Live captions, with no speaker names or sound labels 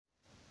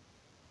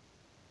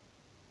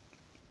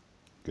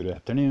Good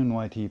afternoon,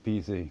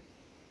 YTPC.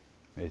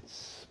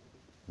 It's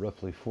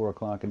roughly 4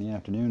 o'clock in the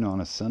afternoon on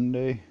a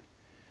Sunday,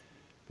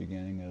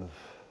 beginning of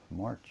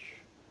March.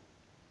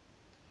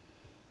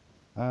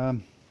 I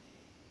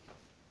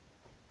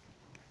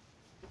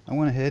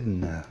went ahead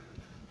and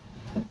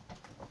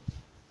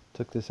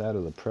took this out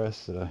of the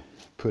press that I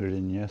put it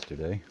in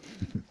yesterday.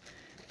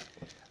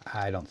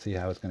 I don't see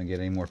how it's going to get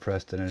any more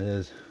pressed than it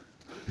is.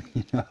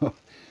 You know,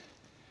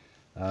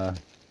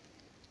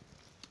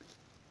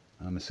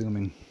 I'm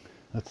assuming,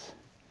 let's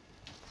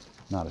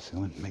not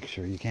assuming, make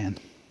sure you can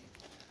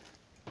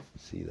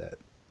see that.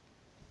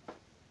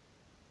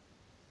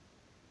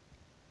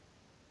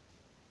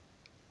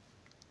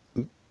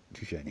 Oop,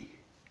 too shiny.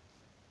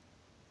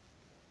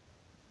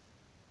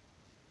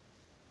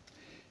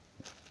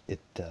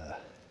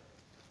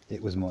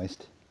 It was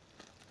moist.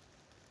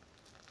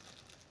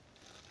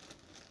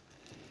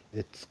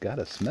 It's got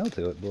a smell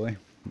to it, boy.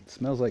 It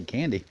smells like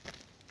candy.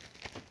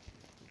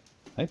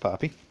 Hey,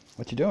 Poppy,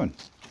 what you doing?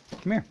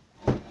 Come here.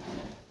 Come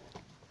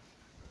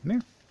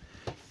here.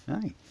 Hi.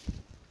 What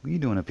are you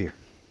doing up here?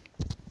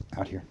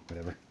 Out here,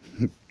 whatever.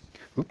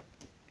 Oop,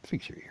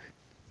 fix your ear.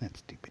 That's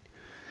stupid.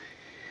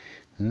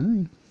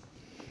 Hi.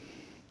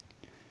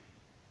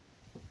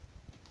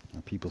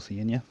 Are people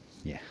seeing you?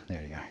 Yeah,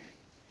 there you are.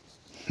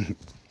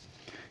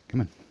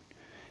 Come on.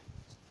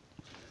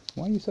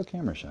 Why are you so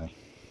camera shy?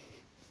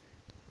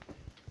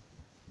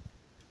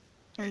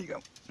 There you go.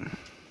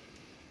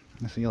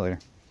 I'll see you later.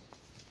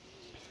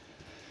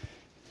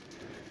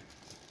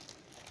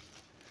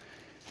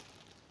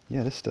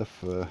 Yeah, this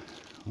stuff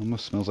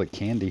almost smells like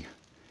candy.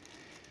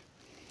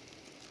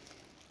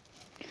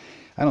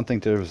 I don't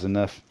think there was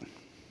enough,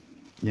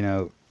 you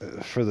know,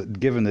 for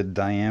given the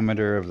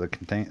diameter of the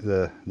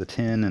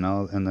tin and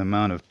the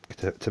amount of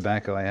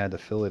tobacco I had to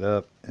fill it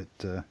up.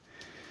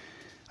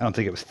 I don't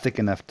think it was thick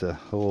enough to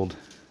hold.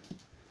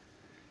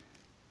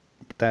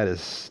 But that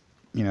is,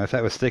 you know, if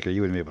that was thicker, you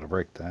wouldn't be able to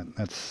break that.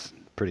 That's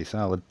pretty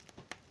solid.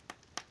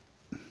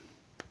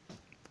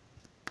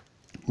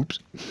 Oops.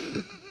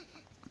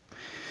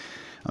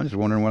 I'm just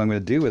wondering what I'm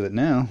going to do with it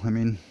now. I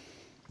mean,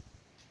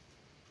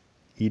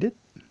 eat it?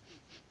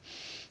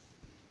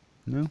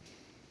 No?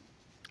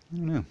 I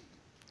don't know.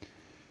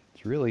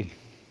 It's really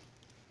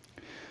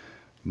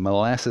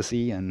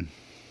molassesy, and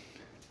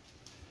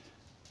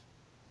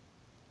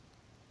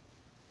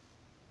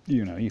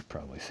you know, you've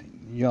probably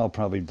seen, y'all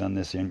probably done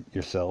this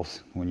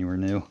yourselves when you were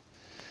new.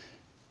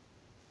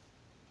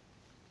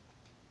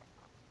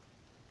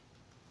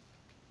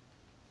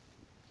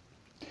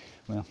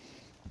 Well,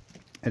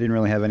 I didn't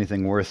really have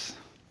anything worth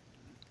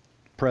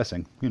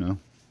pressing, you know,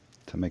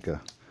 to make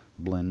a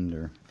blend,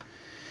 or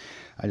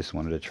I just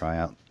wanted to try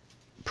out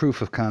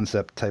proof of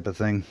concept type of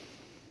thing.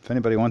 If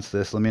anybody wants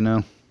this, let me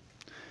know.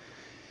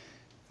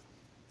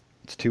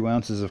 It's 2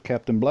 ounces of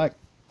Captain Black,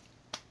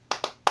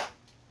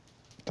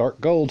 dark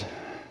gold.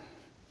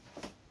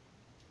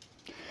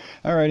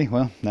 Alrighty,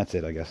 well, that's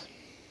it, I guess.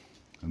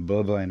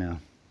 Bye-bye now.